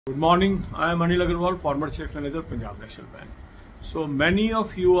Good morning. I am Anil Agarwal, former Chief Manager, Punjab National Bank. So many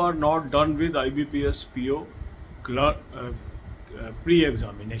of you are not done with IBPS PO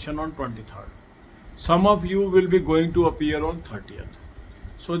pre-examination on 23rd. Some of you will be going to appear on 30th.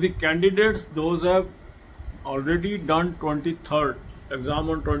 So the candidates, those have already done 23rd, exam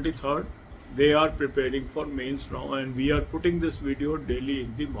on 23rd, they are preparing for mains now, and we are putting this video daily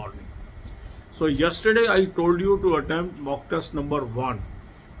in the morning. So yesterday I told you to attempt mock test number 1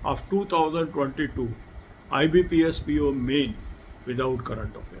 of 2022 IBPS PO main without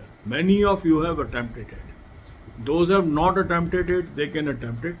current affair. Many of you have attempted it. Those who have not attempted it, they can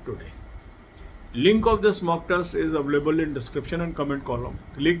attempt it today. Link of this mock test is available in description and comment column.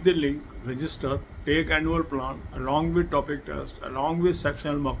 Click the link, register, take annual plan along with topic test, along with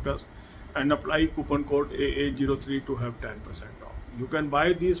sectional mock test, and apply coupon code AA03 to have 10% off. You can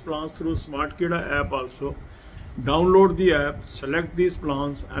buy these plans through SmartKida app also. Download the app, select these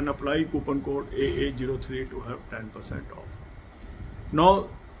plans and apply coupon code AA03 to have 10% off. Now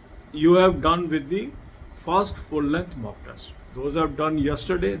you have done with the first full length mock test. Those have done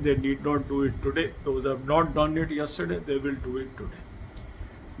yesterday, they need not do it today. Those have not done it yesterday, they will do it today.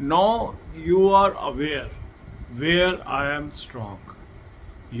 Now you are aware where I am strong.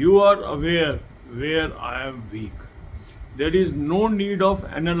 You are aware where I am weak. There is no need of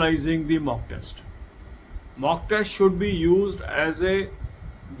analyzing the mock test. Mock test should be used as a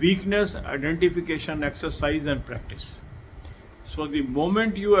weakness identification exercise and practice. So the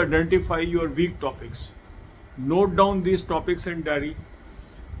moment you identify your weak topics, note down these topics in diary,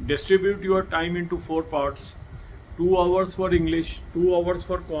 distribute your time into 4 parts, 2 hours for English, 2 hours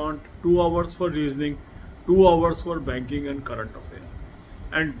for quant, 2 hours for reasoning, 2 hours for banking and current affairs.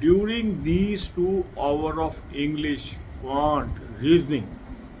 And during these 2 hours of English, quant, reasoning,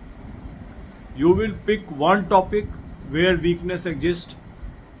 you will pick one topic where weakness exists,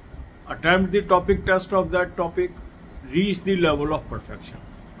 attempt the topic test of that topic, reach the level of perfection.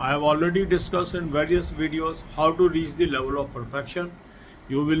 I have already discussed in various videos how to reach the level of perfection.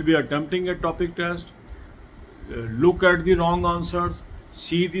 You will be attempting a topic test, look at the wrong answers,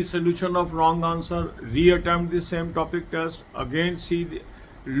 see the solution of wrong answer, re-attempt the same topic test, again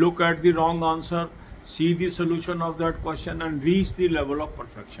look at the wrong answer, see the solution of that question and reach the level of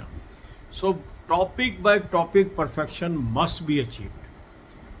perfection. So topic by topic perfection must be achieved.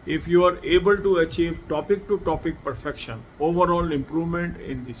 If you are able to achieve topic to topic perfection, overall improvement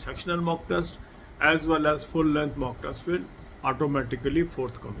in the sectional mock test as well as full length mock test will automatically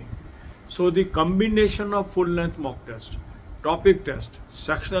forthcoming. So the combination of full length mock test, topic test,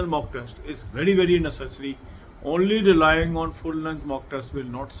 sectional mock test is very necessary. Only relying on full length mock test will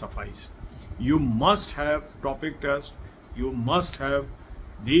not suffice. You must have topic test, you must have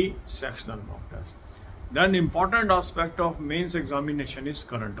the sectional mock test. Then important aspect of mains examination is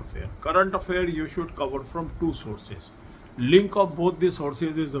current affair. Current affair you should cover from 2 sources. Link of both the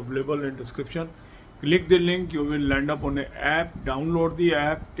sources is available in description. Click the link, you will land up on an app, download the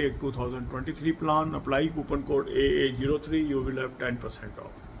app, take 2023 plan, apply coupon code AA03, you will have 10%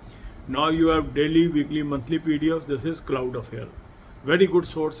 off. Now you have daily, weekly, monthly PDFs. This is Cloud Affair. Very good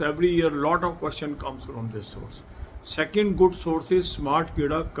source. Every year lot of question comes from this source. Second good source is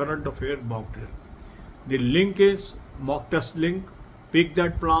SmartKida current affair mock drill. The link is mock test link. Pick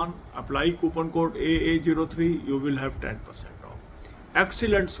that plan, apply coupon code AA03, you will have 10% off.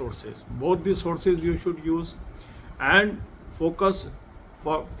 Excellent sources. Both the sources you should use and focus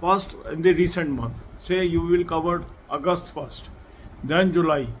for first in the recent month. Say you will cover August 1st, then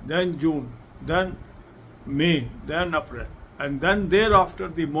July, then June, then May, then April. And then thereafter,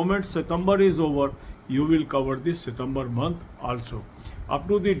 the moment September is over, you will cover the September month also. Up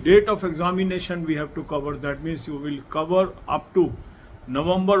to the date of examination we have to cover. That means you will cover up to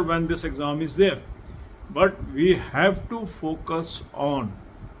November when this exam is there. But we have to focus on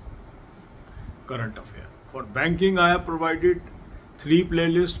current affair. For banking I have provided 3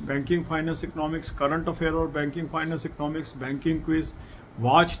 playlists: banking, finance, economics, current affair or banking, finance, economics, banking quiz.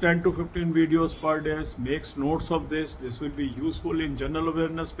 Watch 10 to 15 videos per day, makes notes of this. This will be useful in general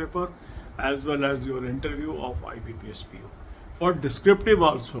awareness paper as well as your interview of IBPS PO. For descriptive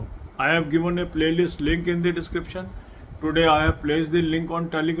also, I have given a playlist link in the description. Today I have placed the link on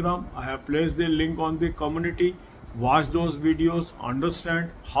Telegram. I have placed the link on the community. Watch those videos,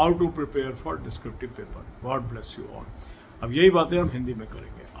 understand how to prepare for descriptive paper. God bless you all. अब यही बातें हम हिंदी में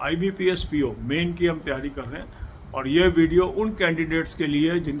करेंगे. IBPS PO main की हम तैयारी कर रहे हैं और ये वीडियो उन कैंडिडेट्स के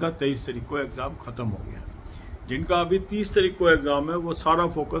लिए जिनका 23 तारीख को एग्ज़ाम ख़त्म हो गया. जिनका अभी 30 तारीख को एग्ज़ाम है वो सारा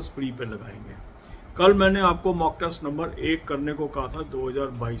फोकस प्री पे लगाएंगे. कल मैंने आपको मॉक टेस्ट नंबर 1 करने को कहा था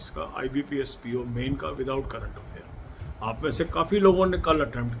 2022 का IBPS PO मेन का विदाउट करंट अफेयर. आप में से काफ़ी लोगों ने कल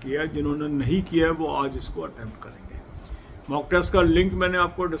अटैम्प्ट किया है, जिन्होंने नहीं किया है वो आज इसको अटैम्प्ट करेंगे। मॉक टेस्ट का लिंक मैंने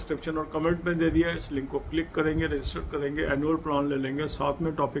आपको डिस्क्रिप्शन और कमेंट में दे दिया है। इस लिंक को क्लिक करेंगे, रजिस्टर करेंगे, एनुअल प्लान ले लेंगे, साथ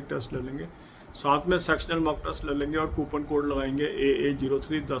में टॉपिक टेस्ट ले लेंगे, साथ में सेक्शनल मॉक टेस्ट ले लेंगे और कूपन कोड लगाएंगे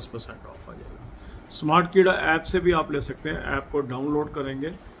AA03, 10% ऑफ आ जाएगा। स्मार्ट कीड़ा ऐप से भी आप ले सकते हैं। ऐप को डाउनलोड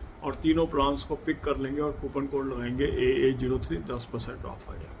करेंगे और तीनों प्लान्स को पिक कर लेंगे और कूपन कोड लगाएंगे AA03, 10% ऑफ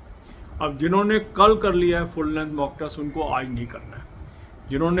आ जाएगा। अब जिन्होंने कल कर लिया है फुल लेंथ मॉक टेस्ट, उनको आज नहीं करना है।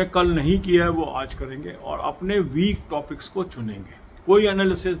 जिन्होंने कल नहीं किया है वो आज करेंगे और अपने वीक टॉपिक्स को चुनेंगे। कोई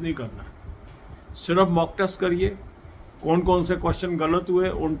एनालिसिस नहीं करना है, सिर्फ मॉक टेस्ट करिए, कौन कौन से क्वेश्चन गलत हुए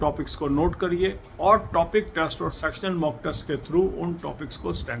उन टॉपिक्स को नोट करिए और टॉपिक टेस्ट और सेक्शनल मॉक टेस्ट के थ्रू उन टॉपिक्स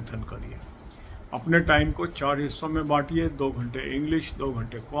को स्ट्रेंथन करिए। अपने टाइम को 4 हिस्सों में बांटिए, 2 घंटे इंग्लिश, 2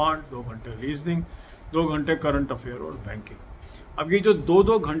 घंटे क्वांट, 2 घंटे रीजनिंग, 2 घंटे करंट अफेयर और बैंकिंग। अब ये जो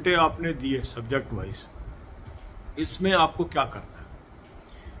 2-2 घंटे आपने दिए सब्जेक्ट वाइज, इसमें आपको क्या करना है?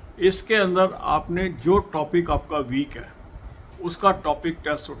 इसके अंदर आपने जो टॉपिक आपका वीक है उसका टॉपिक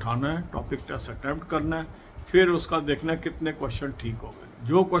टेस्ट उठाना है, टॉपिक टेस्ट अटेम्प्ट करना है, फिर उसका देखना है कितने क्वेश्चन ठीक हो गए।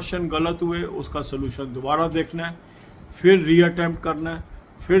 जो क्वेश्चन गलत हुए उसका सोल्यूशन दोबारा देखना है, फिर रीअटेम्प्ट करना है,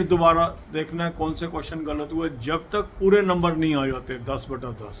 फिर दोबारा देखना है कौन से क्वेश्चन गलत हुए। जब तक पूरे नंबर नहीं आ जाते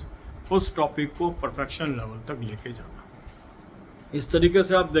 10/10, उस टॉपिक को परफेक्शन लेवल तक लेके जाना। इस तरीके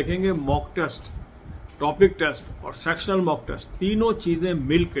से आप देखेंगे मॉक टेस्ट, टॉपिक टेस्ट और सेक्शनल मॉक टेस्ट, तीनों चीज़ें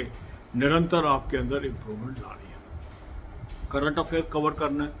मिलके निरंतर आपके अंदर इम्प्रूवमेंट ला रही है। करंट अफेयर कवर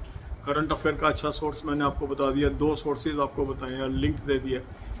करना है। करंट अफेयर का अच्छा सोर्स मैंने आपको बता दिया, 2 सोर्सेज आपको बताए हैं, लिंक दे दिया।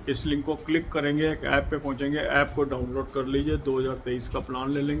 इस लिंक को क्लिक करेंगे, एक ऐप पे पहुंचेंगे, ऐप को डाउनलोड कर लीजिए, 2023 का प्लान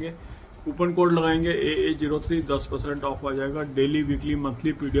ले लेंगे, कूपन कोड लगाएंगे AA03, 10% ऑफ आ जाएगा। डेली, वीकली,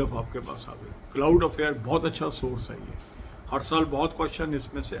 मंथली PDF आपके पास आ गई। क्लाउड अफेयर बहुत अच्छा सोर्स है ये, हर साल बहुत क्वेश्चन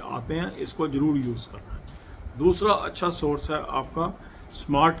इसमें से आते हैं, इसको जरूर यूज़ करना है। दूसरा अच्छा सोर्स है आपका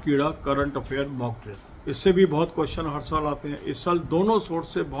स्मार्ट कीड़ा करंट अफेयर मॉक ड्रिल, इससे भी बहुत क्वेश्चन हर साल आते हैं। इस साल दोनों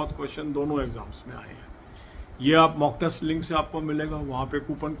सोर्स से बहुत क्वेश्चन दोनों एग्जाम्स में आए हैं। ये आप मॉक टेस्ट लिंक से आपको मिलेगा, वहाँ पे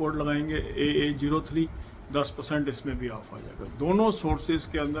कूपन कोड लगाएंगे AA03, 10% इसमें भी ऑफ आ जाएगा। दोनों सोर्सेज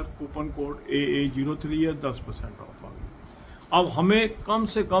के अंदर कूपन कोड AA03 है, 10% ऑफ आ गया। अब हमें कम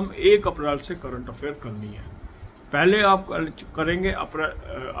से कम 1 अप्रैल से करंट अफेयर करनी है। पहले आप करेंगे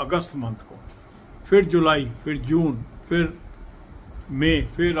अगस्त मंथ को, फिर जुलाई, फिर जून, फिर मई,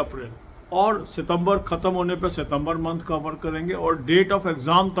 फिर अप्रैल और सितंबर ख़त्म होने पर सितंबर मंथ कवर करेंगे और डेट ऑफ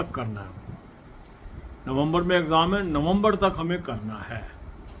एग्ज़ाम तक करना है। नवंबर में एग्ज़ाम है, नवंबर तक हमें करना है,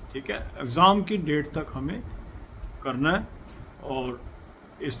 ठीक है, एग्ज़ाम की डेट तक हमें करना है और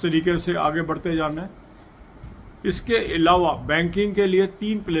इस तरीके से आगे बढ़ते जाना है। इसके अलावा बैंकिंग के लिए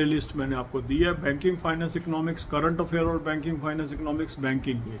 3 प्लेलिस्ट मैंने आपको दी है, banking finance economics, current affair और banking finance economics,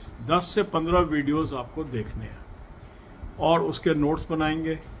 banking quiz. 10 से 15 वीडियोस आपको देखने हैं और उसके नोट्स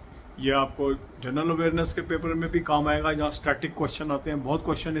बनाएंगे। ये आपको जनरल अवेयरनेस के पेपर में भी काम आएगा, जहाँ स्टैटिक क्वेश्चन आते हैं, बहुत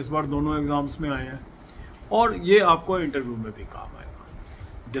क्वेश्चन इस बार दोनों एग्जाम्स में आए हैं, और ये आपको इंटरव्यू में भी काम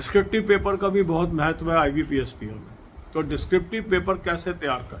आएगा। डिस्क्रिप्टिव पेपर का भी बहुत महत्व है IBPS PO में, तो डिस्क्रिप्टिव पेपर कैसे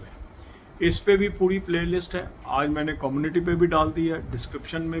तैयार करें, इस पे भी पूरी प्लेलिस्ट है। आज मैंने कम्युनिटी पे भी डाल दी है,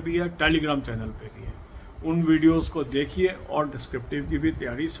 डिस्क्रिप्शन में भी है, टेलीग्राम चैनल पे भी है। उन वीडियोस को देखिए और डिस्क्रिप्टिव की भी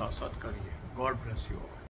तैयारी साथ साथ करिए। God bless you.